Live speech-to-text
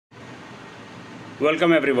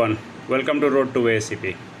Welcome everyone. Welcome to Road to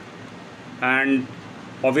ACP. And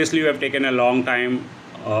obviously, we have taken a long time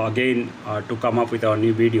again to come up with our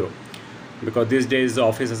new video because these days the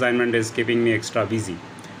office assignment is keeping me extra busy.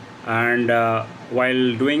 And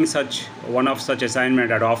while doing one of such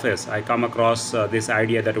assignment at office, I come across this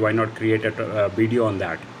idea that why not create a video on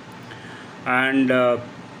that. And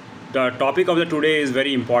the topic of the today is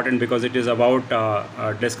very important because it is about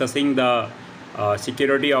discussing the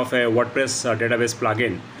security of a WordPress database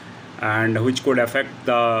plugin, and which could affect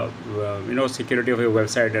the security of a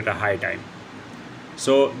website at a high time.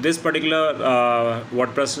 So this particular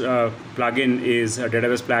WordPress plugin is a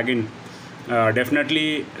database plugin.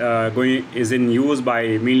 Definitely is in use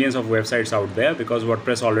by millions of websites out there because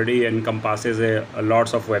WordPress already encompasses a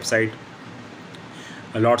lot of website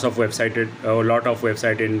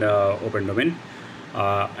in the open domain.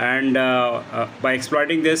 By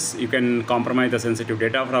exploiting this, you can compromise the sensitive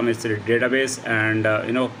data from its database, and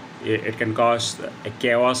it can cause a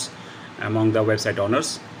chaos among the website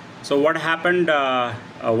owners. So what happened,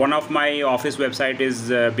 one of my office website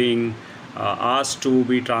is being asked to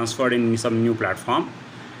be transferred in some new platform,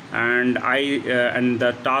 and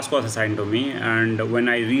the task was assigned to me. And when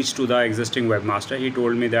I reached to the existing webmaster, he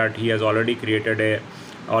told me that he has already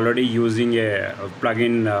using a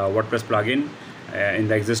plugin, WordPress plugin in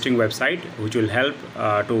the existing website, which will help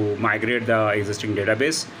to migrate the existing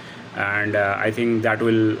database, and I think that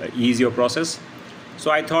will ease your process.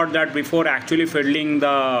 So I thought that before actually fiddling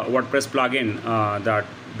the WordPress plugin that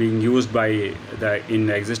being used in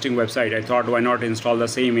the existing website, I thought why not install the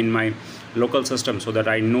same in my local system so that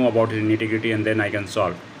I know about its nitty-gritty and then I can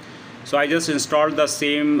solve. So I just installed the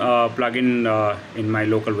same plugin in my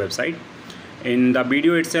local website. In the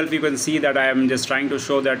video itself, you can see that I am just trying to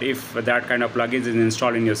show that if that kind of plugin is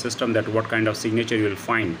installed in your system, that what kind of signature you will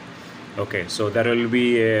find. Okay, so there will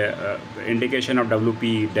be a indication of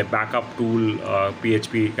WP, the backup tool,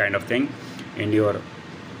 PHP kind of thing in your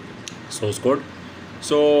source code.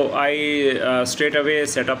 So I straight away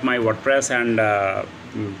set up my WordPress and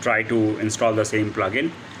try to install the same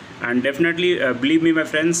plugin. And definitely, believe me, my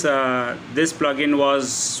friends, this plugin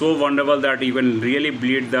was so wonderful that you can really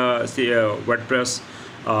bleed the WordPress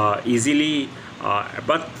easily.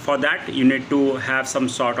 But for that, you need to have some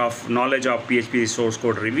sort of knowledge of PHP source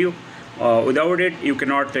code review. Without it, you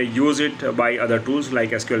cannot use it by other tools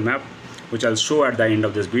like SQL Map, which I'll show at the end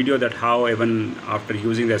of this video, that how even after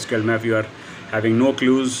using the SQL Map, you are having no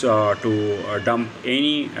clues to dump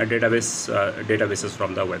any databases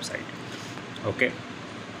from the website. Okay.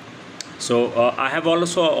 So I have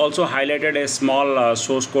also highlighted a small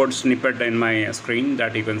source code snippet in my screen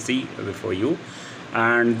that you can see before you,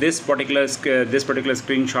 and this particular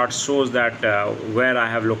screenshot shows that where I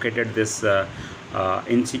have located this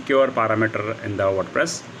insecure parameter in the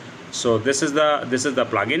WordPress. So this is the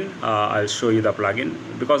plugin. I'll show you the plugin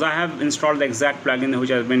because I have installed the exact plugin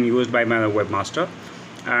which has been used by my webmaster,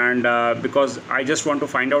 and because I just want to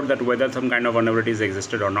find out that whether some kind of vulnerabilities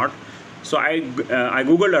existed or not. So I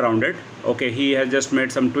googled around it. Okay, he has just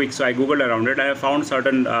made some tweaks, so I googled around it. I found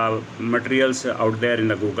certain materials out there in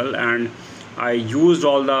the Google, and I used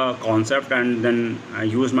all the concept, and then I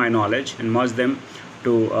used my knowledge and merged them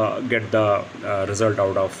to get the result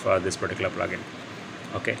out of this particular plugin.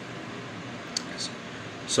 Okay,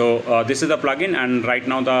 so this is the plugin, and right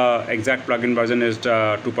now the exact plugin version is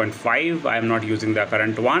 2.5. I am not using the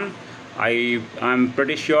current one. I'm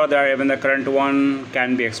pretty sure that even the current one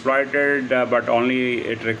can be exploited, but only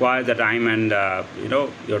it requires the time and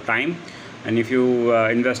your time. And if you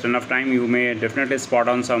invest enough time, you may definitely spot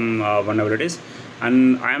on some vulnerabilities.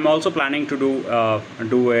 And I am also planning to do a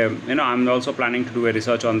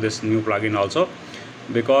research on this new plugin also,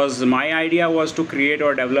 because my idea was to create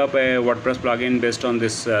or develop a WordPress plugin based on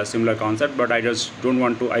this similar concept, but I just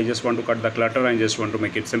want to cut the clutter and just want to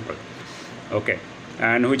make it simple. Okay.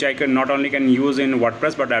 And which I can not only use in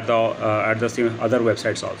WordPress but at the other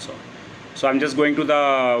websites also. So I'm just going to the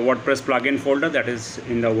WordPress plugin folder that is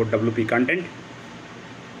in the WP content,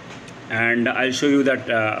 and I'll show you that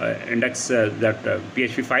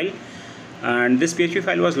PHP file. And this PHP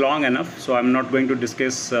file was long enough, so I'm not going to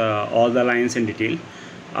discuss all the lines in detail.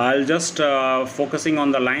 I'll just focusing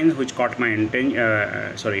on the lines which caught my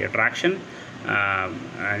attraction,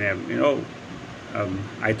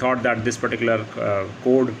 I thought that this particular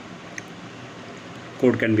code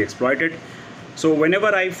can be exploited. So whenever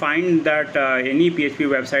I find that any PHP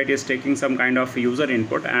website is taking some kind of user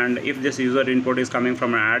input, and if this user input is coming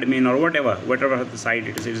from an admin or whatever the site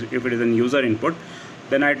it is, if it is an user input,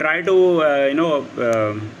 then I try to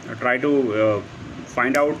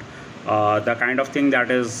find out the kind of thing that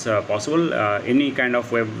is possible, any kind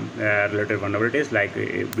of web related vulnerabilities, like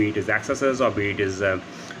be it is accesses or be it is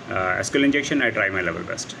SQL injection, I try my level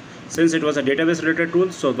best. Since it was a database related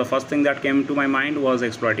tool, so the first thing that came to my mind was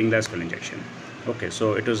exploiting the SQL injection. Okay,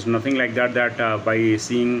 so it was nothing like that by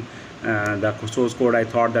seeing the source code I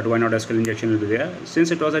thought that why not SQL injection will be there.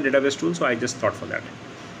 Since it was a database tool, so I just thought for that.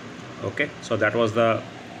 Okay, so that was the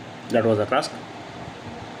task.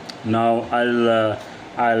 Now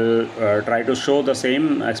I'll try to show the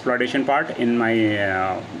same exploitation part in my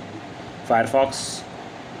Firefox.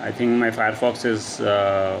 I think my Firefox is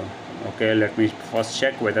okay. Let me first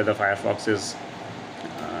check whether the Firefox is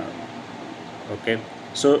okay.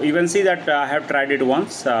 So you can see that I have tried it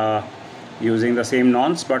once using the same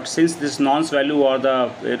nonce, but since this nonce value or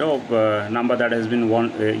the number that has been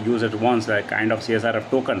used at once, like kind of CSRF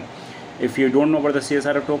token. If you don't know about the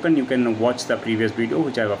CSRF token, you can watch the previous video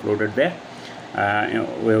which I have uploaded there,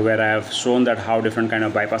 where I have shown that how different kind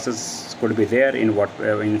of bypasses could be there in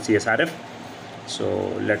CSRF. So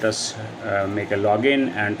let us make a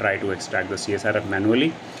login and try to extract the CSRF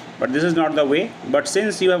manually. But this is not the way. But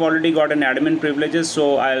since you have already got an admin privileges,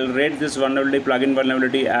 so I'll rate this vulnerability, plugin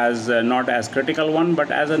vulnerability, as not as critical one,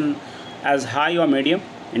 but as high or medium,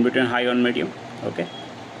 in between high and medium. Okay,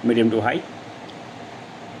 medium to high.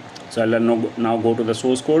 So I'll now go to the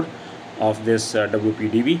source code of this WP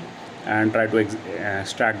DB and try to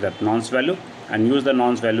extract that nonce value and use the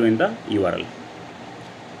nonce value in the URL.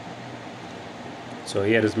 So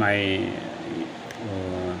here is my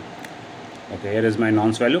okay, here is my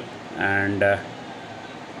nonce value, and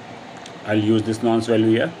I'll use this nonce value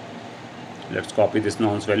here. Let's copy this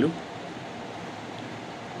nonce value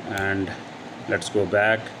and let's go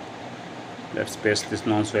back. Let's paste this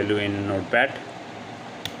nonce value in Notepad.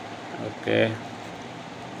 Okay,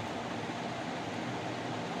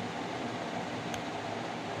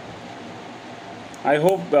 I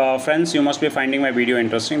hope friends you must be finding my video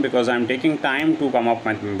interesting, because I'm taking time to come up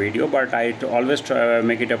with my video, but I always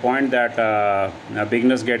make it a point that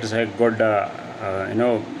beginners get a good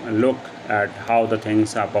look at how the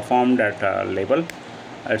things are performed at label.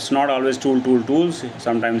 It's not always tools.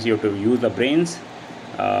 Sometimes you have to use the brains.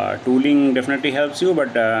 Tooling definitely helps you,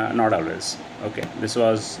 but not always. Okay, this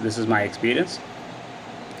is my experience.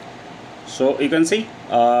 So you can see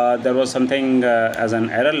there was something as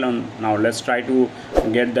an error. Now let's try to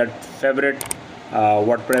get that favorite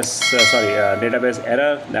Wordpress database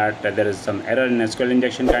error, that there is some error in SQL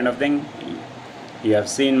injection kind of thing. You have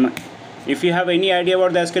seen. If you have any idea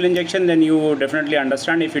about the SQL injection, then you definitely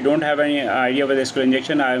understand. If you don't have any idea about the SQL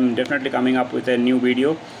injection, I am definitely coming up with a new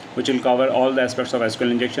video which will cover all the aspects of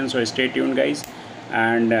SQL injection. So stay tuned, guys,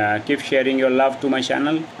 and keep sharing your love to my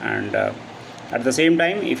channel. And at the same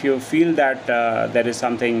time, if you feel that there is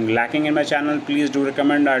something lacking in my channel, please do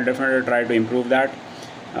recommend. I'll definitely try to improve that.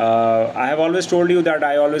 I have always told you that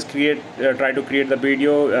I always try to create the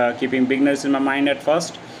video keeping beginners in my mind at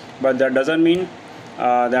first, but that doesn't mean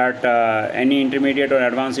that any intermediate or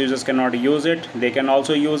advanced users cannot use it. They can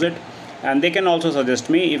also use it, and they can also suggest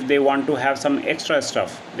me if they want to have some extra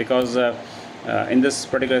stuff, because in this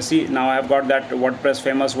particular, see, now I have got that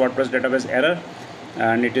famous WordPress database error,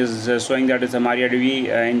 and it is showing that it's a MariaDB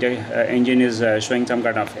engine is showing some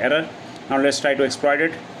kind of error. Now let's try to exploit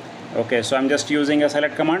it. Okay, so I'm just using a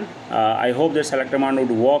select command. I hope this select command would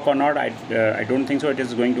work or not. I don't think so. It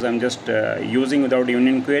is going to. I'm just using without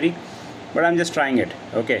union query, but I'm just trying it.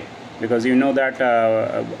 Okay, because you know that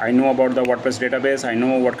I know about the WordPress database. I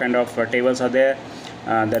know what kind of tables are there.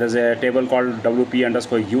 There is a table called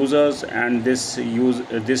WP_users, and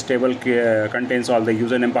this table contains all the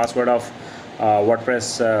username, password of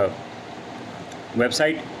WordPress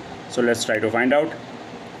website. So let's try to find out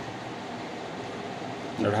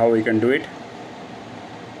how we can do it.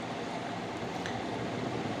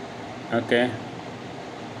 Okay,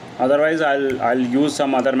 otherwise I'll use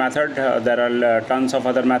some other method. There are tons of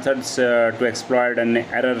other methods to exploit an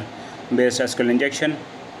error based SQL injection.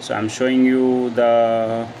 So I'm showing you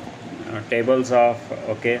the tables of,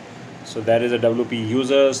 okay, so there is a WP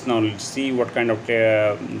users. Now let's see what kind of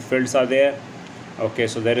fields are there. Okay,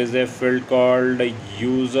 so there is a field called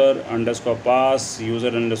user_pass,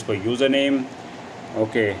 user_username,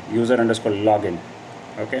 okay, user_login.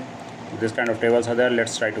 Okay, this kind of tables are there.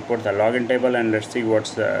 Let's try to put the login table and let's see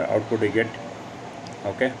what's the output we get.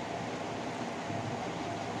 Okay,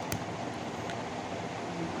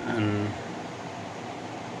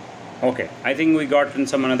 okay, I think we got in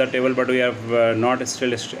some another table, but we have not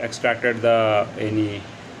still extracted the any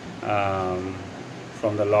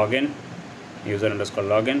from the login,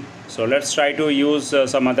 user_login. So let's try to use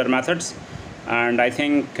some other methods. and I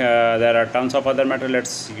think there are tons of other methods.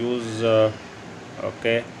 Let's use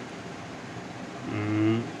okay.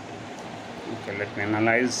 Okay, let me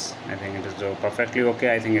analyze. I think it is perfectly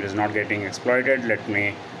okay. I think it is not getting exploited. Let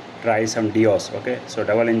me try some DOS. Okay, so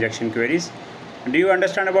double injection queries. Do you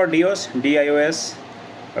understand about DOS? DIOS?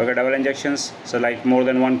 Okay, double injections. So like more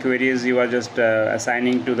than one queries you are just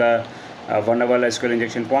assigning to the vulnerable SQL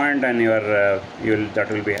injection point, and that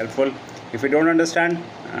will be helpful. If you don't understand,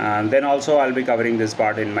 then also I'll be covering this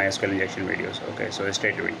part in my SQL injection videos. Okay, so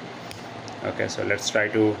stay tuned. Okay, so let's try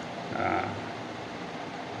to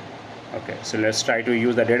let's try to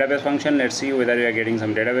use the database function. Let's see whether we are getting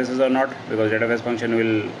some databases or not, because database function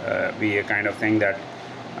will be a kind of thing that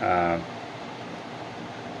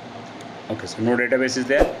okay, so no database is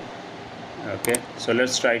there. Okay, so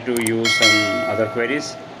let's try to use some other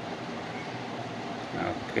queries.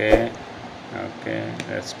 Okay,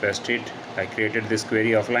 let's paste it. I created this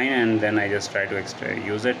query offline and then I just try to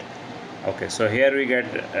use it. Okay, so here we get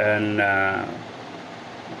an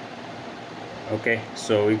okay,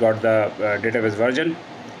 so we got the database version.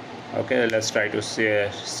 Okay, let's try to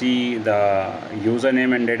see the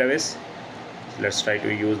username and database. Let's try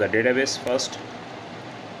to use the database first.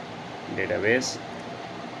 Database,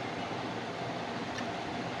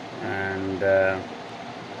 and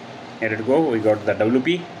here it go. We got the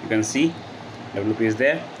WP. You can see WP is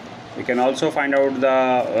there. We can also find out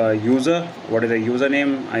the user. What is the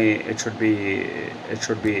username? It should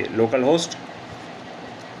be localhost.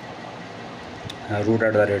 Root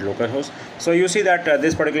at the localhost. So you see that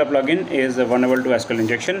this particular plugin is vulnerable to SQL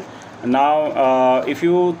injection. Now if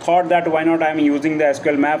you thought that why not I'm using the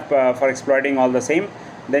SQL map for exploiting all the same,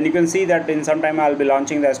 then you can see that in some time I'll be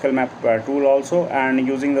launching the SQL map tool also, and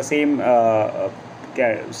using the same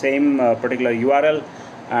particular URL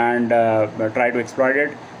and try to exploit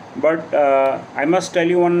it. But I must tell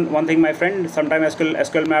you one thing, my friend. Sometimes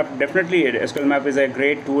SQL map, definitely SQL map is a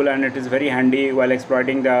great tool and it is very handy while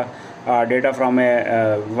exploiting the data from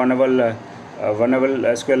a vulnerable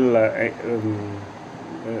SQL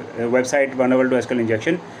website vulnerable to SQL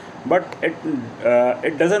injection. But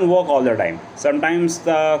it doesn't work all the time. Sometimes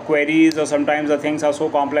the queries or sometimes the things are so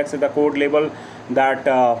complex with the code label that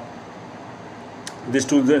this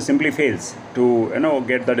tool simply fails to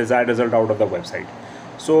get the desired result out of the website.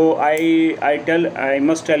 So I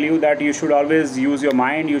must tell you that you should always use your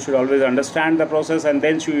mind. You should always understand the process, and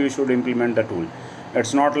then you should implement the tool.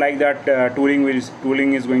 It's not like that tooling is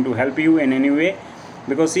going to help you in any way.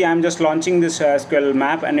 Because see, I'm just launching this SQL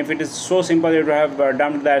map, and if it is so simple, it would have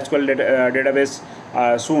dumped the SQL database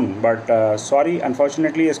soon. But sorry,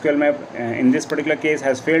 unfortunately, SQL map in this particular case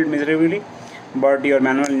has failed miserably, but your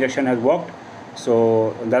manual injection has worked.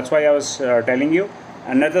 So that's why I was telling you.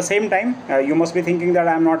 And at the same time, you must be thinking that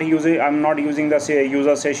I'm not using the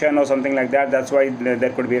user session or something like that. That's why there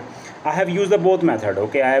could be. I have used the both method.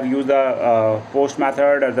 Okay, I have used the post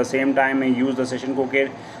method at the same time. I use the session cookie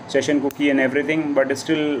and everything, but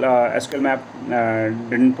still SQL map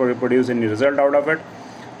didn't produce any result out of it.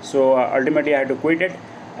 So ultimately I had to quit it,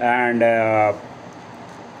 and that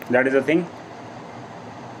is the thing.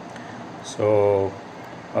 So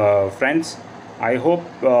friends, I hope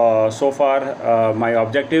so far my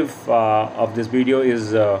objective of this video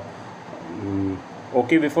is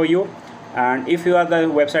okay before you. And if you are the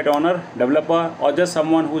website owner, developer, or just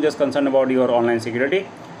someone who just concerned about your online security,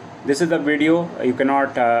 this is the video you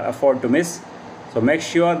cannot afford to miss. So make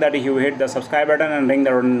sure that you hit the subscribe button and ring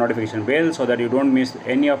the notification bell so that you don't miss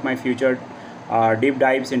any of my future deep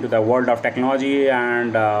dives into the world of technology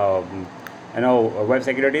and web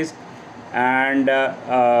securities. And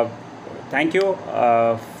thank you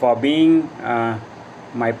for being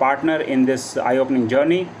my partner in this eye-opening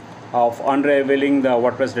journey of unraveling the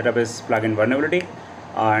WordPress database plugin vulnerability.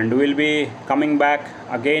 And we'll be coming back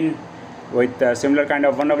again with similar kind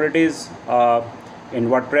of vulnerabilities in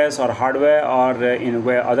WordPress or hardware or in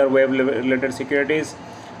other web related securities.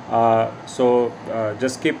 So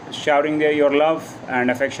just keep showering your love and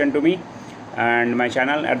affection to me and my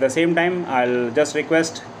channel. At the same time, I'll just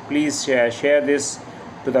request, please share this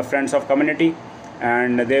to the friends of community,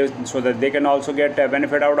 and so that they can also get a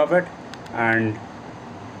benefit out of it. And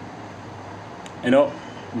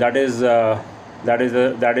that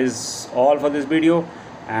is all for this video.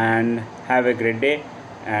 And have a great day,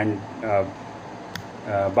 and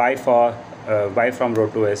bye from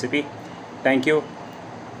Road to SAP. Thank you.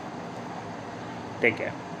 Take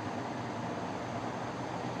care.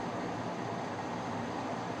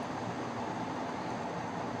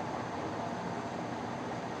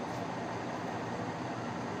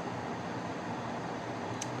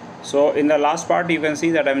 So in the last part, you can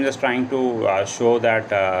see that I'm just trying to show that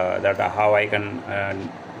how I can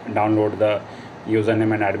download the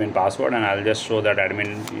username and admin password, and I'll just show that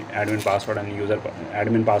admin password and user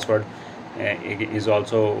admin password is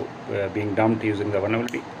also being dumped using the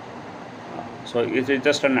vulnerability. So it is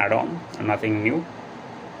just an add-on, nothing new,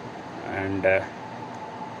 and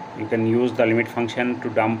you can use the limit function to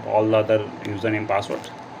dump all the other username passwords.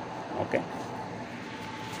 Okay.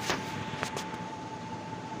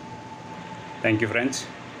 Thank you, friends.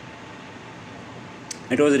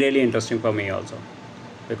 It was really interesting for me also,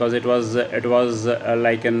 because it was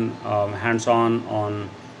like an hands-on on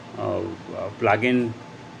plugin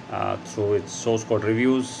through its source code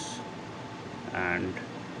reviews, and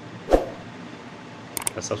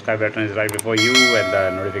the subscribe button is right before you, and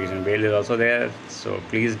the notification bell is also there. So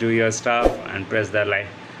please do your stuff and press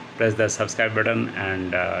the subscribe button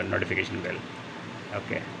and notification bell.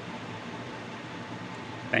 Okay.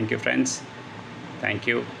 Thank you, friends. Thank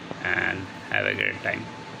you, and have a great time.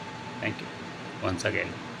 Thank you once again.